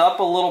whipped up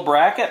a little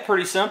bracket,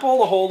 pretty simple,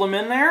 to hold them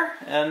in there.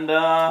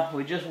 And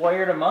we just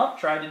wired them up,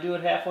 tried to do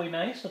it halfway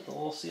nice with the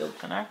little sealed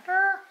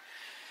connector.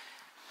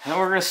 And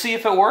we're going to see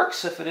if it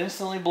works, if it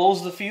instantly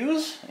blows the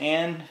fuse,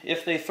 and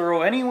if they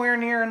throw anywhere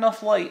near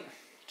enough light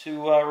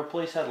to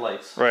replace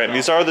headlights. Right, and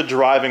these are the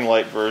driving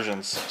light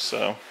versions,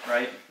 so.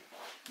 Right.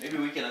 Maybe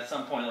we can at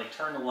some point like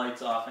turn the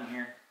lights off in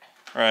here.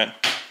 Right.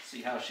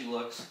 See how she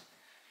looks.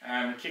 Alright,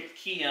 I'm going to kick the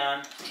key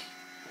on.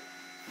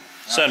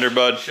 Send her,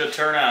 bud. Should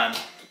turn on.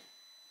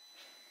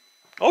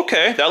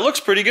 Okay, that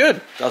looks pretty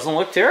good. Doesn't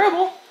look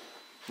terrible.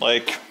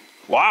 Like,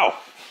 wow.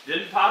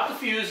 Didn't pop the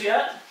fuse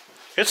yet.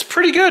 It's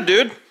pretty good,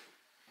 dude.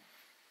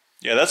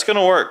 Yeah, that's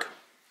gonna work.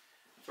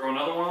 Throw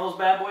another one of those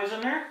bad boys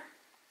in there.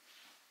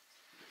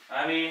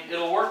 I mean,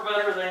 it'll work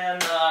better than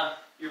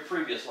your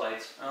previous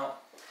lights. Oh,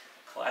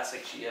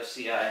 classic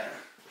GFCI.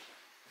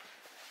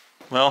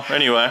 Well,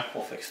 anyway.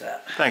 We'll fix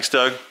that. Thanks,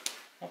 Doug.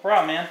 No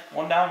problem, man.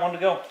 One down, one to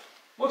go.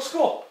 Looks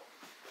cool.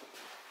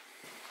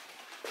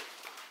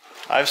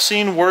 I've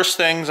seen worse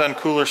things on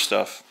cooler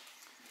stuff.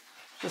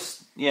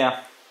 Just,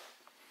 yeah.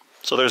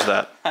 So there's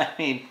that. I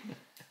mean,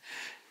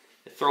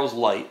 it throws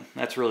light.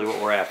 That's really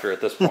what we're after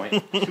at this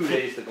point. 2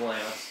 days to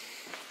Glamis.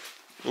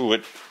 Ooh,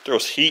 it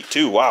throws heat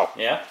too. Wow.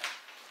 Yeah.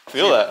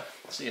 Feel that.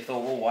 See if the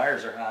little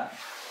wires are hot.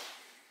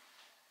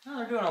 Oh,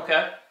 they're doing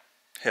okay.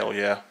 Hell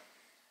yeah.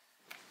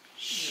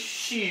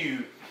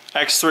 Shoot.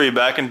 X3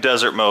 back in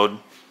desert mode.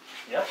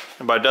 Yep.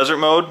 And by desert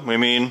mode, we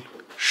mean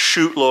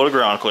shoot load of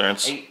ground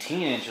clearance.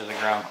 18 inches of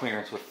ground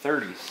clearance with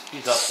 30s.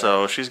 He's up So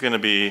there. she's going to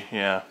be,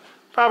 yeah,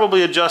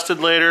 probably adjusted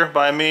later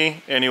by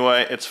me.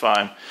 Anyway, it's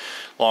fine.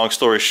 Long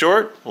story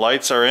short,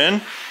 lights are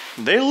in.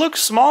 They look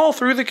small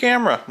through the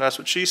camera. That's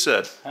what she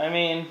said. I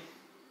mean,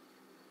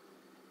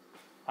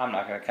 I'm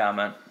not going to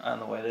comment on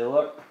the way they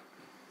look.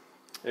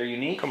 They're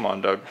unique. Come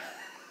on, Doug.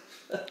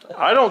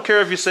 I don't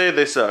care if you say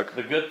they suck.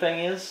 The good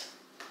thing is,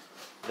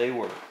 they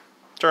work.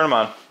 Turn them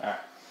on. All right.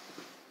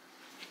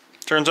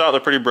 Turns out they're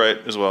pretty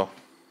bright as well.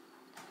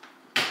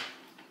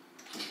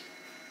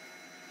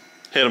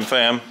 Hit them,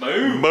 fam.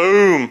 Boom.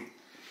 Boom.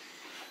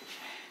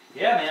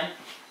 Yeah, man.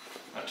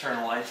 I'll turn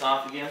the lights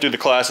off again. Do the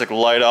classic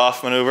light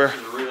off maneuver.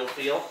 The real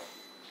feel.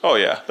 Oh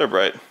yeah, they're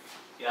bright.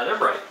 Yeah, they're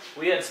bright.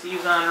 We had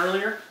Steve's on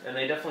earlier, and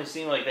they definitely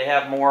seem like they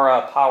have more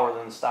power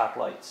than the stock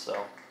lights.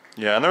 So.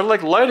 Yeah, and they're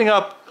like lighting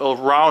up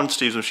around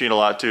Steve's machine a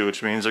lot too,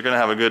 which means they're gonna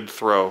have a good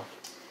throw.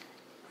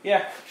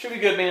 Yeah, should be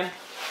good, man.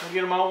 We'll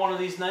get them out one of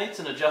these nights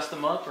and adjust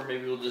them up, or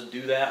maybe we'll just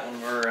do that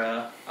when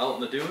we're out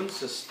in the dunes,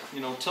 just, you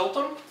know, tilt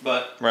them.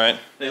 But Right.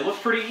 they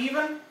look pretty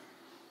even.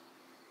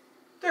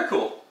 They're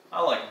cool.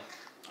 I like them.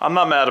 I'm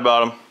not mad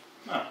about them.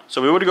 No.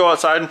 So we would go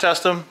outside and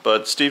test them,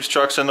 but Steve's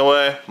truck's in the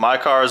way, my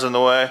car's in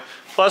the way.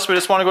 Plus, we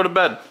just want to go to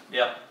bed.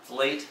 Yep, it's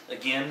late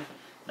again.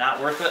 Not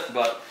worth it,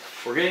 but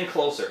we're getting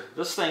closer.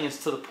 This thing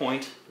is to the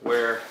point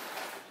where it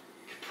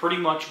can pretty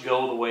much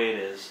go the way it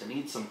is. It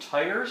needs some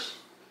tires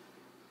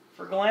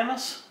for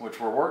Glamis,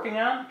 which we're working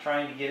on,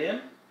 trying to get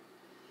in.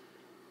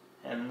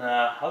 And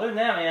other than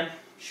that, man,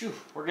 shoo,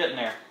 we're getting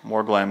there.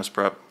 More Glamis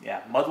prep.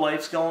 Yeah, Mud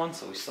Life's going,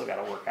 so we still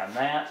got to work on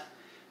that.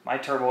 My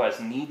turbo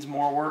S needs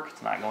more work.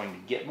 It's not going to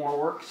get more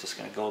work. It's just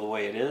going to go the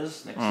way it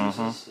is. Nick's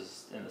uses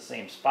is in the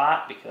same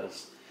spot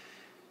because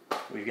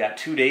we've got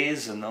 2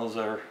 days, and those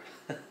are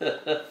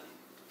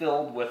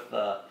filled with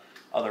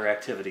other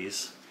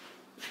activities,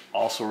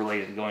 also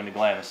related to going to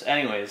Glamis.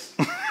 Anyways,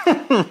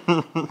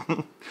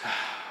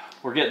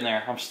 we're getting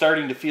there. I'm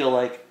starting to feel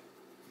like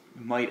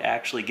we might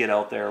actually get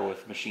out there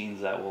with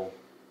machines that will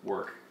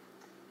work.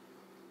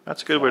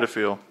 That's a good way to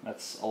feel.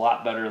 That's a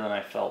lot better than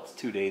I felt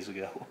 2 days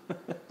ago.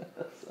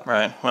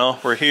 Right, well,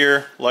 we're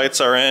here, lights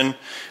are in.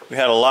 We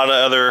had a lot of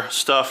other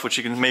stuff, which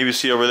you can maybe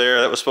see over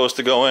there, that was supposed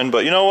to go in,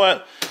 but you know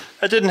what?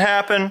 That didn't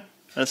happen,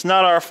 and it's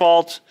not our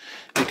fault,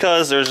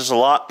 because there's just a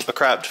lot of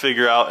crap to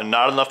figure out, and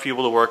not enough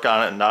people to work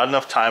on it, and not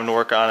enough time to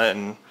work on it,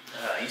 and...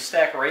 You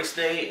stack race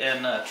day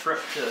and a trip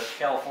to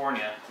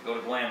California to go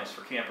to Glamis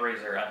for Camp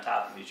RZR on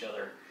top of each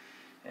other,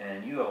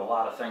 and you have a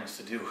lot of things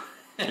to do.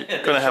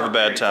 You're gonna have a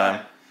bad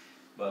time.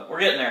 But we're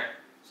getting there,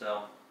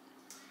 so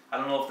I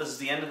don't know if this is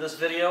the end of this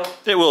video.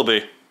 It will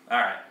be.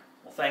 Alright,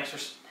 well thanks for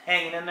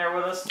hanging in there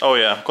with us. Oh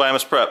yeah,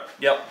 Glamis prep.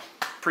 Yep,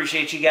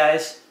 appreciate you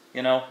guys,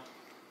 you know,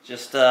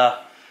 just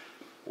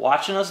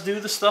watching us do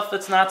the stuff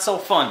that's not so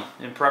fun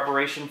in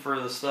preparation for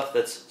the stuff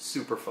that's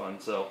super fun.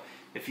 So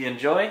if you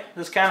enjoy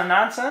this kind of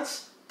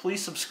nonsense,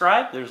 please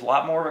subscribe. There's a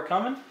lot more of it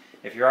coming.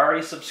 If you're already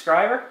a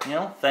subscriber, you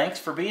know, thanks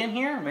for being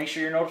here. Make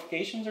sure your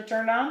notifications are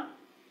turned on.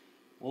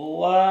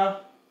 We'll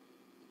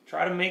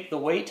try to make the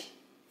wait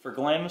for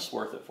Glamis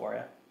worth it for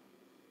you.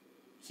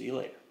 See you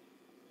later.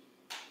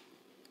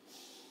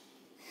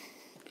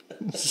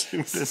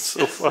 It's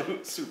so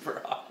fun.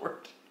 Super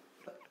awkward.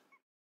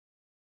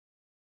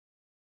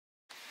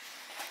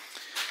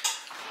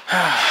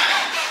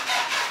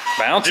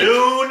 Bouncing.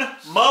 Dune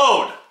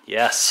mode!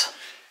 Yes.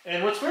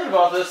 And what's weird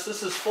about this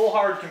is full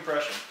hard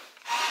compression.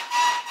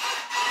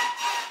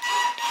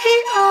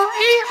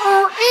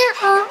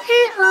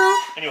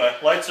 Anyway,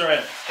 lights are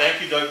in.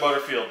 Thank you, Doug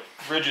Butterfield.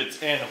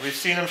 Rigid's in. We've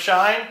seen them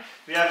shine.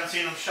 We haven't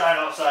seen them shine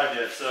outside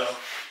yet, so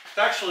it's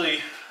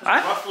actually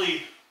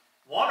roughly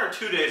 1 or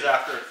 2 days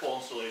after full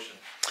installation.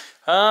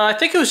 I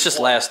think it was just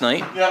last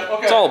night. Yeah,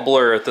 okay. It's all a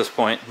blur at this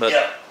point, but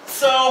yeah.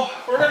 So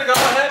we're gonna go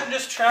ahead and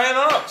just try them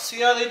out,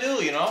 see how they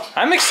do, you know.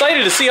 I'm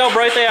excited to see how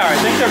bright they are. I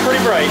think they're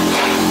pretty bright.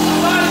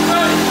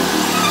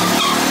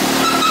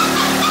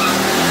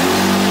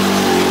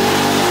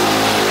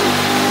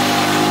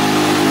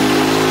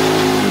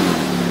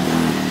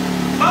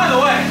 By the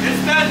way,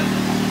 it's been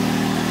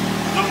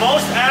the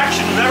most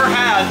action we've ever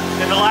had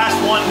in the last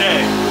 1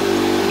 day.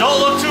 Don't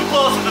look too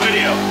close in the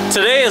video.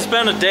 Today has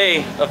been a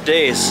day of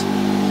days.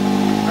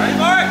 Ready,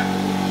 Mark?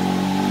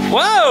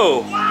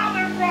 Whoa! Wow,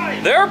 they're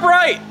bright! They're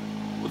bright.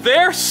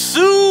 They're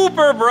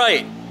super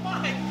bright.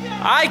 My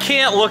God. I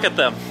can't look at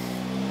them.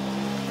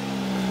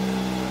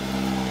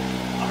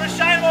 I'm gonna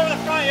shine them over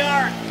the front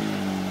yard.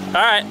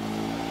 All right.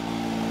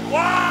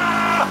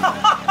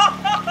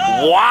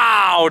 Wow!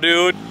 Wow,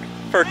 dude.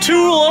 For 2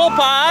 little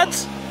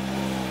pods.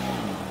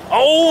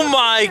 Oh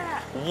my,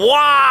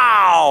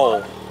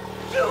 wow.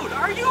 Dude,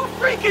 are you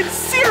freaking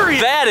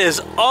serious? That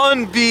is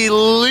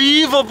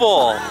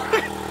unbelievable.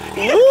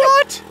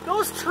 What?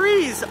 Those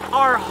trees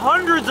are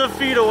hundreds of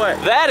feet away.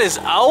 That is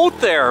out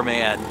there,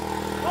 man.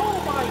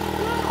 Oh my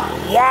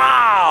God.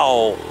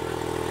 Wow.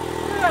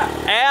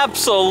 Yeah.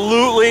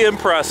 Absolutely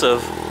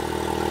impressive.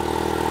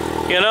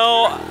 You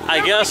know,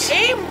 I guess like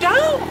aimed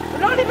down. They're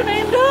not even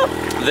aimed up.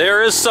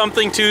 there is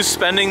something to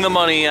spending the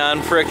money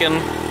on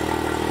frickin'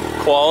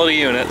 quality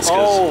units.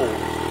 Oh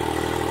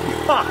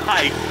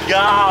my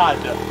God.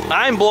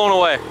 I'm blown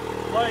away.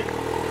 Like,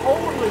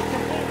 totally,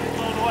 completely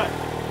blown away.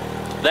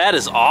 That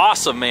is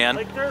awesome, man.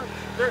 Like,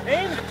 they're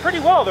aimed pretty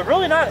well. They're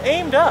really not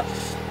aimed up.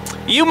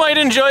 You might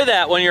enjoy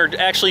that when you're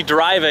actually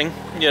driving,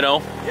 you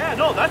know. Yeah,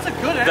 no, that's a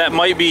good angle. That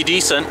might be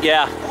decent,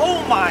 yeah.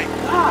 Oh my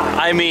God.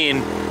 I mean,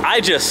 I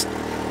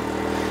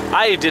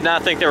did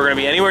not think they were going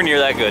to be anywhere near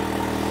that good.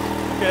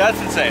 Okay, that's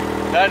insane.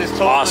 That is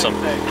totally Awesome.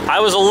 insane. I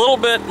was a little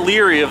bit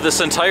leery of this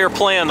entire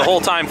plan the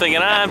whole time,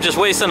 thinking, I'm just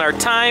wasting our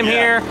time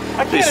here. I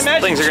can't These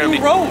imagine things are gonna two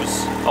be... rows.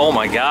 Oh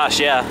my gosh,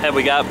 yeah. Have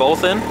we got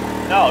both in?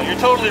 No, you're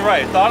totally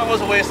right. Thought it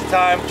was a waste of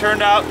time.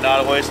 Turned out,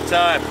 not a waste of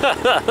time.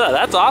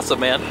 That's awesome,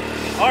 man.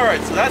 All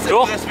right, so that's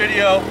Cool. it for this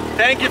video.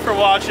 Thank you for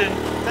watching.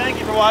 Thank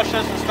you for watching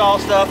us install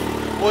stuff.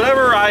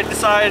 Whatever I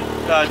decide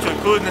to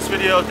include in this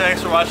video,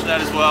 thanks for watching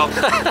that as well.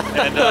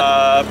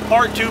 And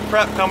part 2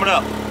 prep coming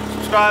up.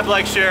 Subscribe,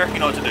 like, share, you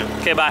know what to do.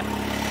 Okay, bye.